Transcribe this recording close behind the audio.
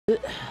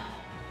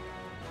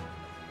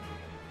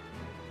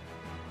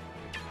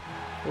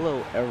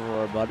Hello,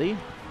 everybody.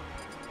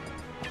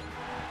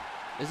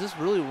 Is this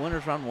really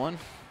winners round one?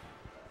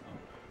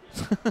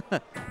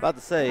 About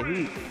to say,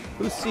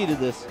 who seeded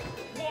this?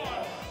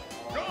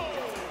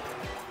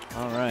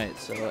 All right,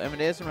 so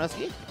Amadeus and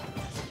Russky.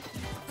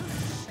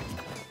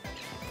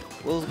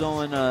 Will's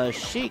going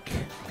chic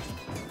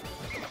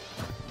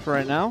for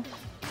right now.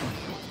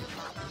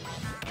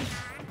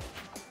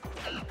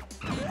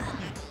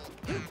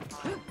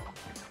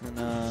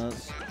 And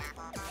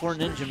for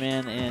Ninja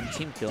Man and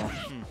Team Kill.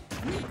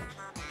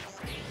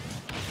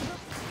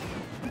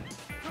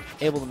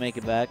 Able to make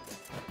it back.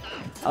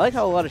 I like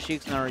how a lot of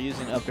Sheiks now are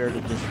using up air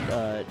to just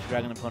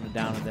drag an opponent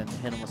down and then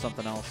hit him with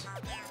something else.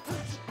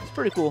 It's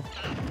pretty cool.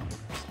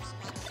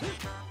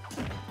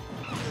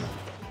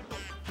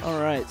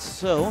 Alright,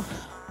 so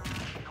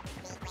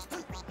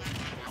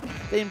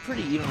staying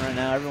pretty even right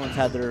now. Everyone's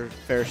had their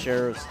fair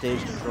share of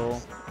stage control.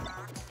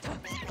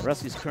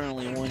 Russky's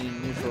currently winning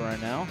neutral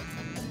right now.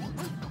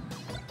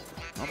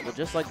 Oh, but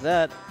just like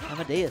that,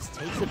 Amadeus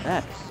takes it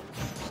back.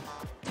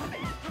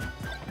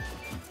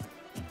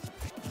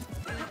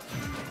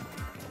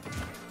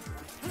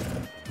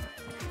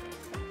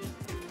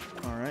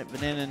 Alright,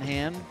 banana in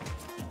hand.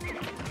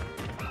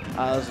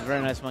 That was a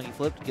very nice monkey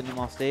flip to get him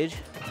off stage.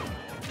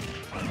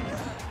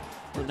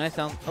 Ooh, nice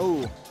down.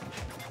 Oh,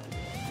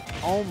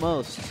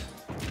 almost.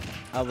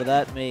 How about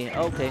that? Me.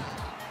 Okay.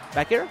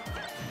 Back air?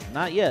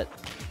 Not yet.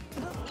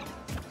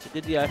 It's a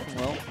good DI from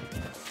Will.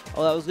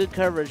 Oh, that was good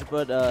coverage,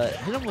 but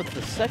hit him with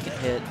the second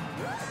hit.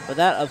 But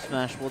that up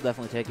smash will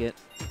definitely take it.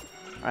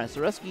 Alright, so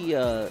Russky,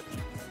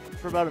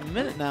 for about a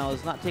minute now,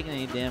 is not taking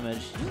any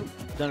damage.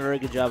 Done a very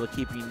good job of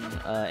keeping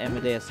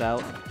Amadeus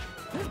out.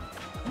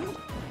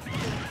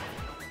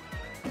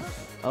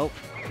 Oh,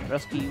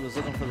 Russky was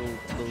looking for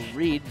the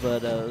read,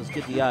 but it was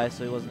good DI,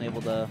 so he wasn't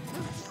able to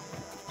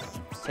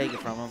take it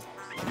from him.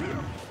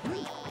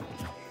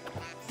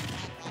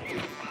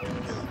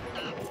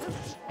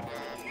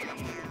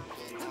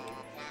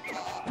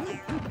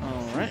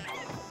 Alright.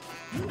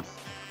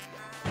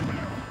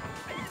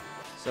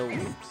 So,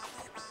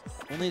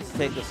 Will needs to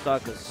take the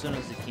stock as soon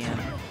as he can.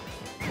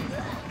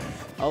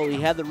 Oh, he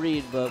had the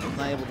read, but was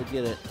not able to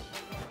get it.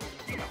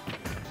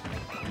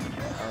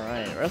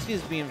 Alright, Russky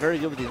is being very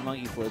good with these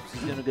monkey flips.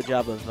 He's doing a good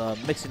job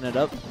of mixing it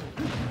up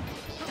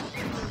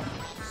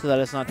so that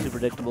it's not too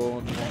predictable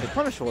and you won't get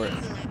punished for it.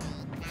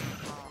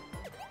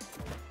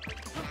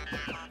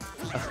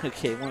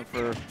 Okay, went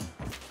for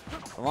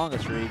the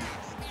longest read.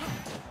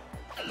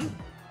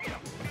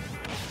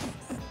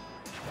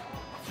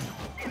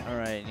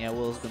 Alright, yeah,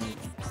 Will's going to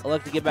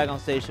elect to get back on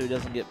stage so he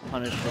doesn't get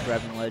punished for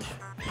grabbing ledge.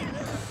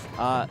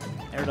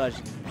 Air dodge.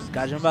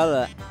 Gotta jump out of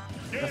that.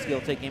 Russky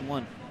will take game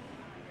one.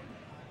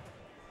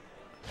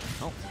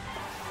 Oh.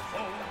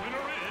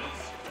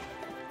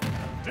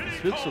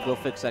 Spooks will go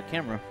fix that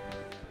camera.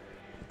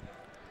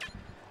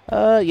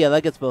 Yeah,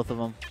 that gets both of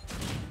them.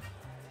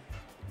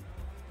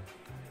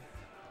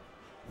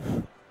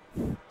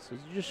 So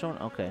you're just showing,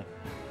 okay.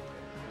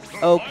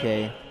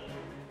 Okay.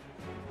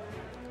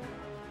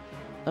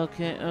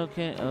 Okay.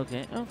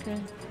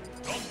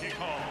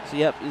 So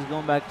yep, he's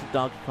going back to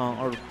Donkey Kong,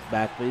 or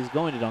back, but he's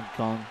going to Donkey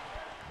Kong.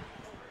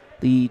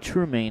 The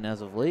true main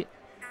as of late.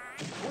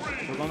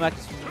 We're going back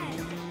to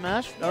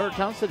Smash, or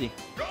Town City.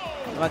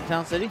 Go back to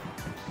Town City.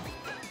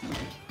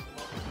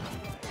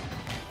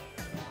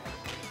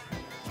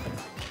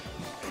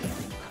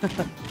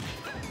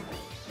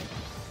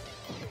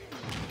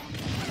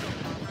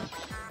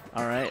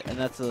 Alright, and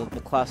that's the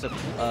classic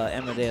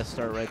Amadeus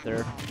start right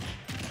there.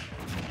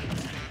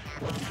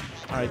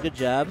 Alright, good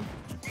jab.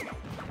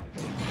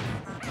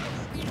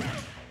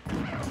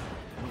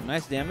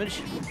 Nice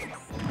damage.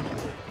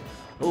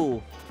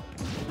 Oh,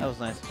 that was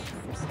nice.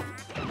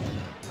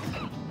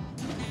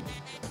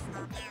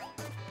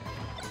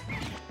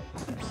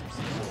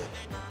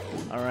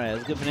 Alright,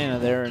 that's a good banana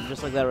there, and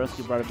just like that,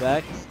 Russky brought it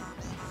back.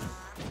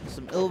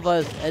 Some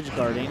ill-advised edge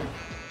guarding,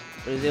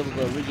 but he's able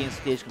to regain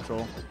stage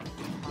control.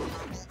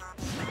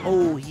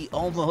 Oh, he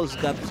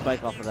almost got the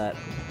spike off of that.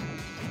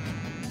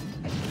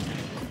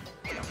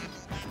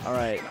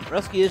 Alright,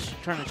 Russky is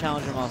trying to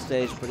challenge him on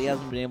stage, but he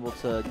hasn't been able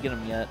to get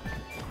him yet.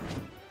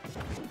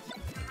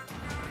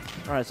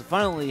 Alright, so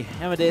finally,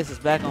 Amadeus is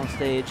back on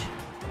stage.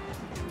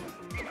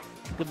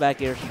 Good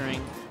back air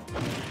string.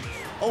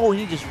 Oh,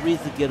 he just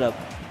reads the get up.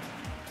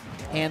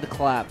 Hand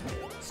clap.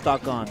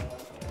 Stock on.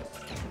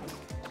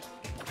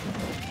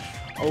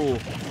 Oh.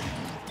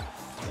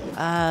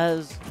 I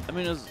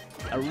mean, it was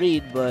a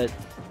read, but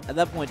at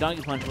that point,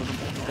 Donkey Punch wasn't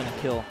going to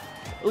kill.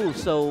 Ooh,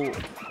 so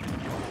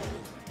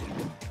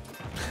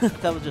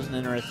that was just an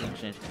interesting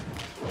exchange.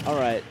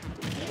 Alright.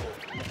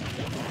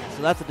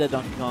 So that's a dead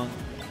Donkey Kong.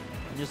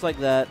 And just like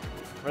that,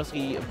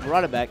 Russky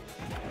brought it back.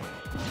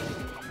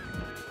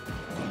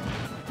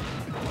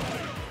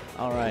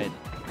 Alright.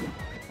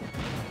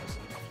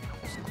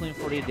 Clean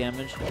 48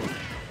 damage.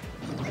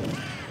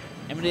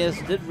 Amadeus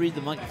did read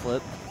the monkey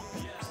flip.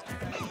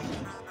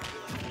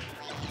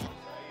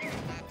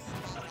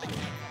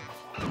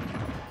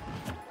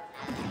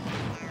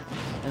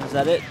 And is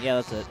that it? Yeah,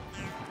 that's it.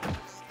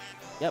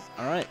 Yep.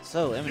 All right.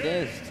 So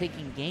Amadeus is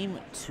taking game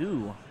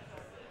 2.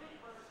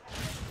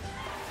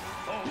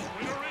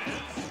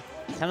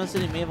 Town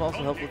City may have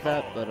also helped with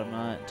that, but I'm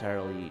not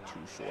entirely too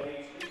sure.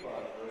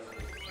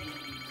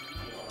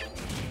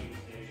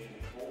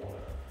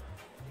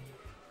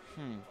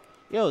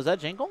 Yo, is that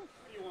Jinkle?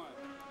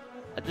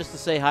 Just to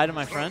say hi to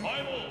my friend.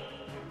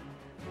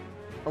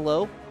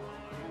 Hello.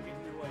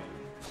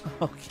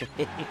 Okay.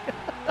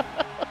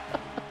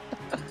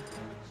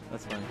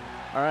 That's funny.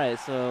 All right,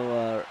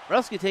 so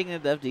Russky taking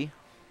it to FD.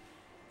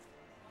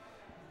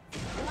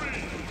 3,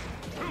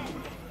 2,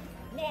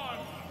 1,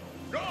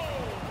 go!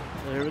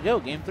 So here we go,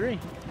 game 3.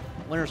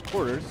 Winner's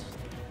quarters.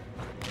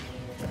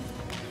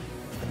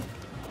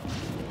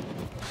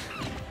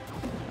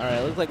 All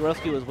right, looks like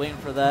Russky was waiting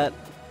for that.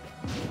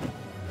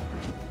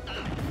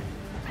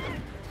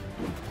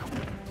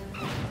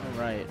 All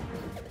right.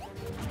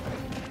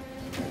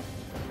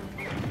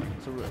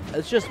 So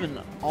it's just been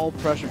all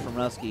pressure from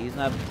Russky. He's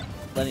not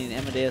letting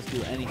Amadeus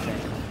do anything.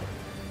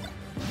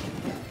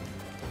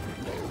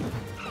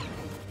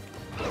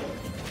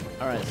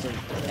 All right, so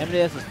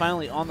Amadeus is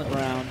finally on the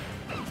ground.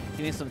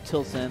 Getting some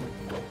tilts in.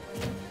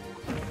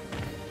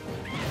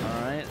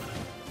 All right.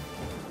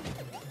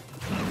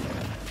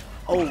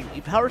 Oh,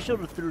 he power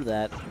shielded through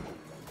that,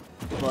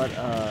 but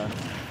that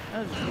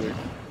was weird.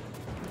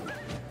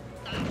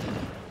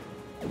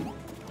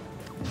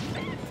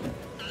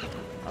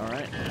 All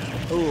right.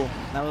 Oh,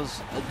 that was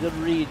a good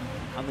read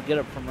on the get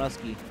up from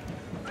Russky.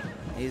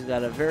 He's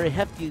got a very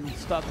hefty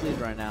stock lead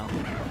right now,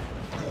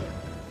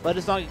 but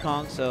it's Donkey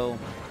Kong, so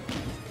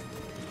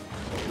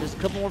just a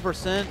couple more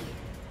 %,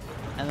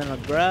 and then a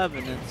grab,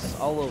 and it's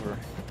all over.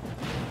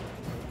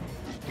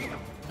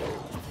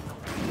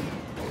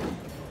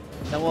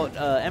 Now what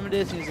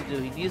Amadeus needs to do,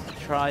 he needs to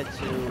try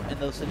to, in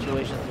those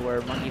situations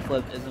where monkey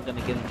flip isn't going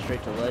to get him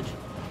straight to ledge,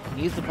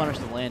 he needs to punish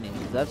the landing.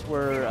 That's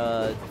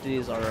where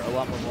Diddy's are a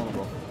lot more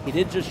vulnerable. He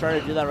did just try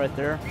to do that right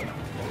there,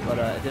 but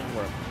it didn't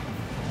work.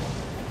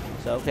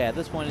 So okay, at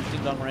this point it's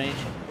ding dong range.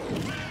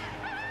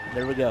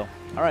 There we go.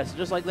 All right, so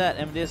just like that,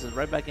 Amadeus is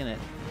right back in it.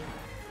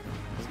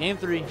 It's game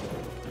 3.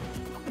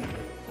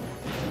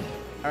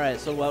 All right,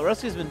 so what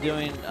Russky's been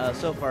doing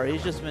so far,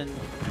 he's just been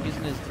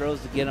using his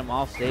throws to get him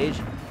off stage.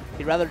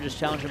 He'd rather just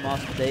challenge him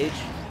off stage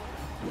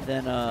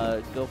than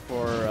go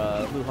for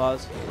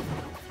hoo-haws.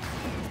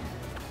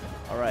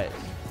 All right.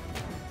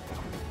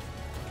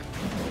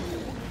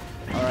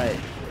 All right.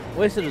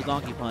 Wasted his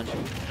donkey punch.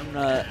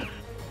 And,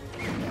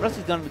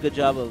 Rusty's done a good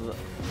job of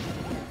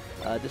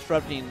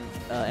disrupting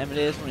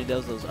Amadeus when he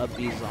does those up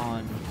Bs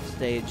on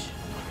stage.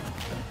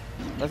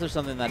 That's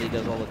something that he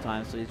does all the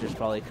time, so he's just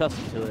probably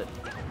accustomed to it.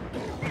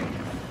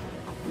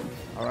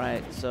 All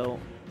right, so.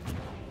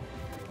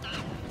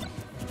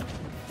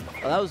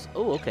 Oh, that was.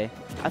 Oh, okay.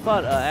 I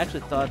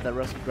actually thought that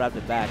Russky grabbed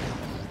it back.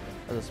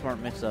 That was a smart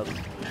mix-up.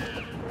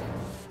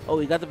 Oh,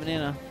 he got the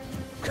banana.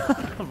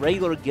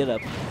 Regular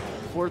get-up.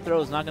 Forward throw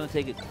is not going to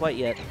take it quite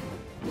yet.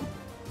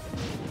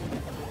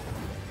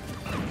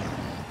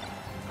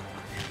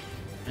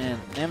 Man,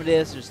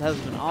 Amadeus just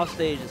hasn't been off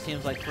stage, it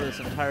seems like, for this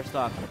entire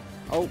stock.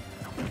 Oh.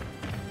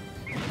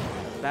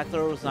 Back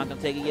throw is not going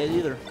to take it yet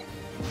either.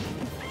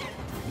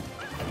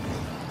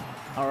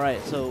 All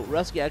right, so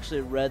Russky actually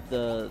read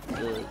the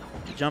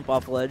jump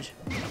off ledge.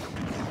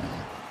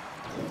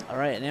 All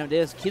right, and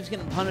Amadeus keeps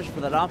getting punished for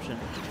that option.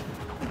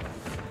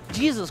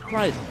 Jesus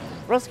Christ.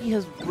 Russky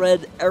has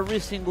read every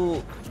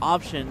single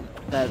option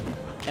that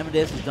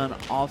Amadeus has done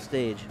off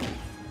stage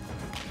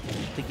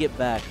to get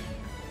back.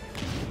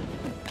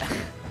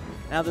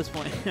 Now at this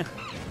point,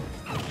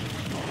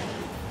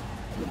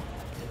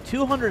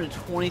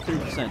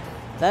 223%.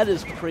 That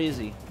is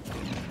crazy.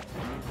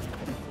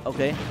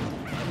 Okay.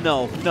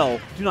 No,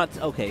 do not.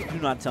 Okay, do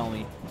not tell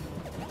me.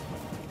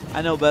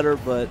 I know better,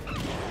 but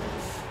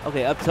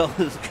okay. Up tilt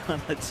is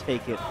gonna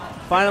take it.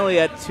 Finally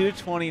at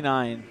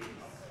 229.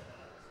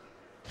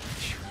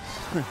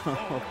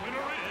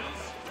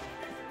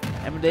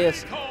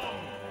 Amadeus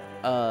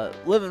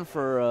living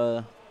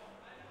for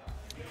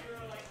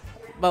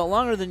about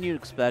longer than you'd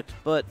expect,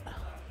 but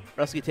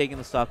Russky taking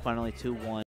the stock finally 2-1.